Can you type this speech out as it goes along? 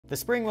The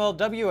Springwell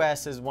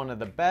WS is one of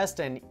the best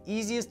and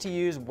easiest to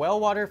use well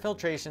water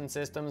filtration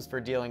systems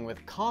for dealing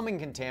with common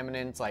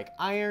contaminants like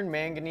iron,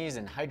 manganese,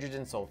 and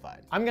hydrogen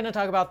sulfide. I'm going to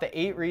talk about the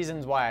 8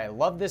 reasons why I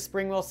love this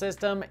Springwell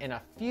system and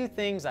a few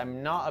things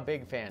I'm not a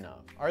big fan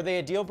of. Are they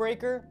a deal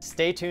breaker?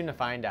 Stay tuned to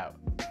find out.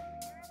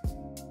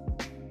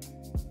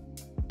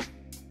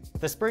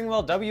 The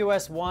Springwell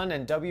WS1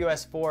 and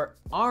WS4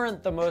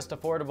 aren't the most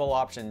affordable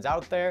options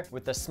out there,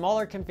 with the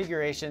smaller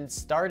configurations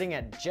starting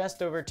at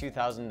just over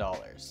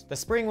 $2,000. The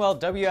Springwell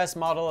WS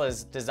model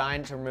is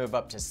designed to remove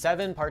up to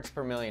 7 parts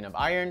per million of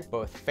iron,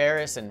 both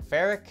ferrous and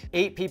ferric,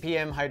 8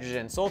 ppm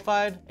hydrogen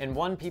sulfide, and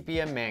 1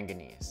 ppm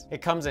manganese.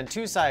 It comes in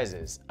 2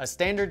 sizes, a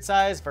standard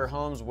size for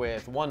homes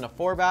with 1 to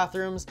 4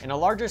 bathrooms, and a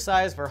larger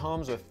size for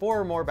homes with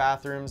 4 or more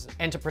bathrooms.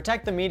 And to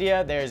protect the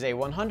media, there's a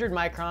 100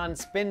 micron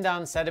spin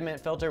down sediment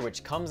filter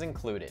which comes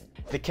included.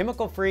 The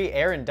chemical-free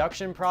air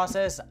induction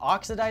process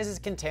oxidizes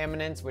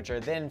contaminants which are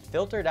then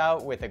filtered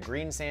out with a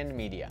green sand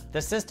media.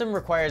 The system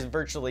requires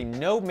virtually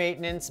no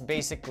maintenance.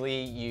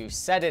 Basically, you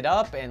set it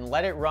up and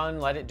let it run,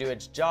 let it do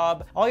its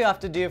job. All you have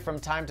to do from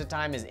time to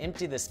time is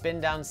empty the spin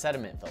down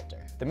sediment filter.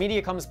 The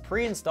media comes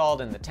pre-installed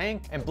in the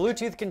tank, and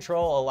Bluetooth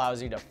control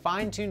allows you to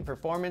fine-tune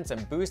performance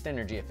and boost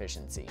energy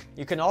efficiency.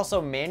 You can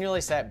also manually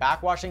set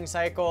backwashing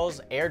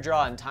cycles, air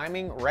draw, and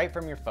timing right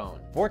from your phone.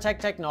 Vortec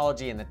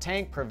technology in the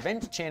tank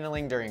prevents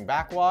channeling during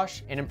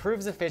backwash and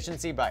improves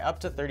efficiency by up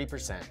to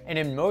 30%. And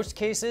in most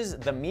cases,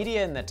 the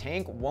media in the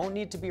tank won't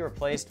need to be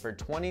replaced for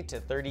 20 to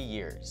 30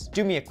 years.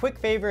 Do me a quick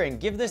favor and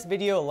give this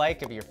video a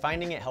like if you're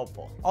finding it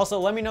helpful. Also,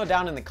 let me know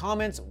down in the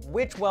comments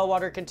which well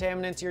water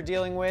contaminants you're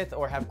dealing with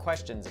or have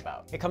questions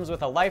about. It comes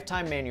with a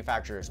lifetime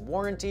manufacturer's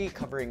warranty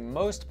covering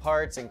most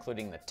parts,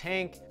 including the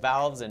tank,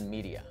 valves, and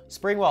media.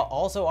 Springwell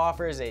also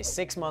offers a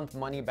 6-month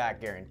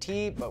money-back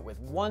guarantee, but with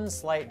one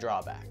slight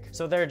drawback.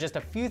 So there are just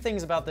a few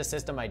things about the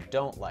system I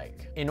don't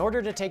like. In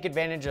order to take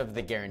advantage of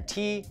the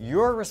guarantee,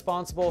 you're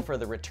responsible for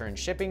the return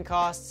shipping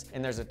costs,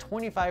 and there's a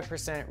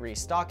 25%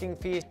 restocking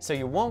fee, so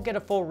you won't get a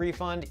full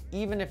refund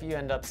even if you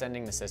end up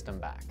sending the system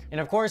back.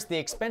 And of course, the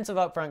expensive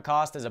upfront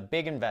cost is a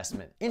big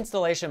investment.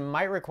 Installation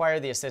might require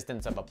the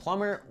assistance of a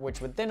plumber,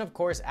 which would then of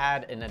course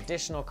add an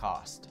additional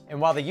cost. And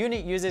while the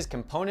unit uses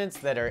components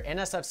that are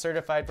NSF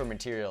certified for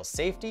material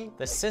safety,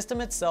 the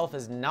system itself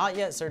is not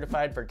yet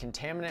certified for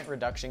contaminant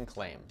reduction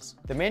claims.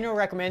 The manual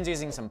recommends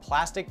using some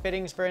plastic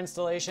fittings for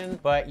installation,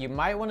 but you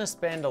might want to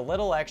spend a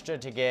little extra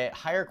to get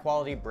higher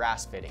quality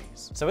brass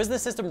fittings. So is the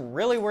system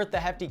really worth the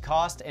hefty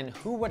cost, and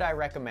who would I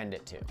recommend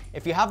it to?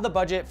 If you have the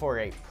budget for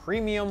a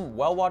premium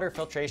well water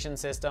filtration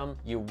system,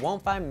 you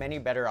won't find many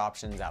better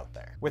options out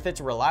there. With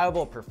its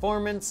reliable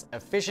performance,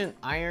 efficient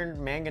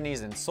iron,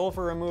 manganese, and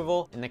sulfur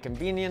removal, and the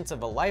convenience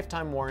of a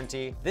lifetime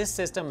warranty, this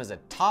system is a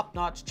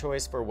top-notch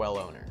choice for well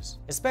owners.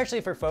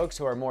 Especially for folks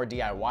who are more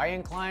DIY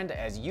inclined,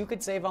 as you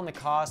could save on the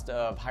cost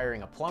of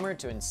hiring a plumber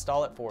to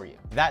install it for you.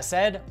 That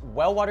said,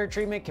 well water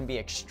treatment can be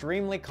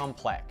extremely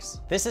complex.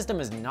 This system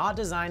is not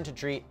designed to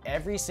treat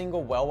every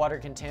single well water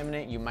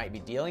contaminant you might be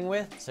dealing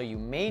with, so you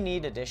may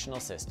need additional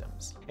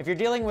systems. If you're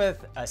dealing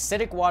with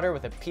acidic water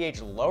with a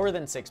pH lower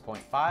than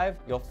 6.5,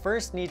 you'll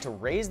first need to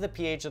raise the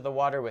pH of the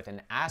water with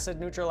an acid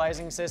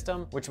neutralizing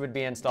system, which would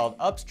be installed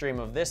upstream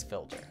of this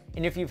filter.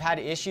 And if you've had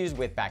issues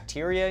with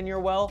bacteria in your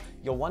well,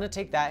 you'll want to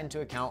take that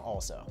into account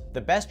also.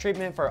 The best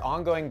treatment for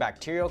ongoing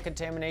bacterial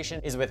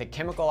contamination is with a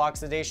chemical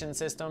oxidation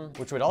system,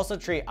 which would also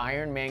treat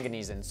iron,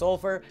 manganese, and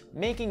sulfur,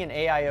 making an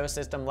AIO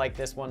system like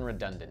this one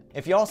redundant.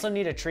 If you also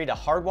need to treat a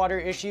hard water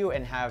issue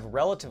and have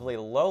relatively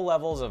low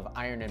levels of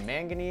iron and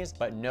manganese,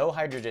 but no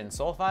hydrogen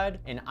sulfide,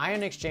 an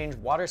ion exchange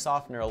water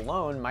softener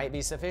alone might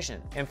be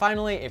sufficient. And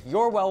finally, if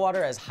your well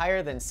water is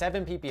higher than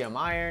 7 ppm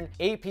iron,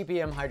 8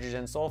 ppm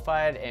hydrogen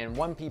sulfide, and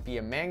 1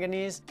 ppm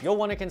manganese, you'll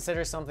want to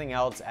consider something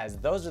else, as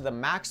those are the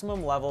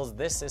maximum levels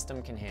this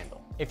system can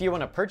handle. If you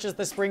want to purchase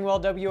the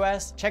Springwell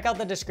WS, check out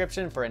the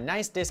description for a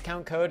nice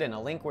discount code and a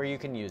link where you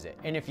can use it.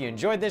 And if you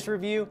enjoyed this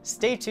review,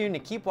 stay tuned to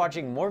keep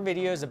watching more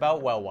videos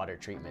about well water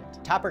treatment.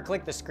 Tap or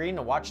click the screen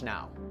to watch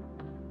now.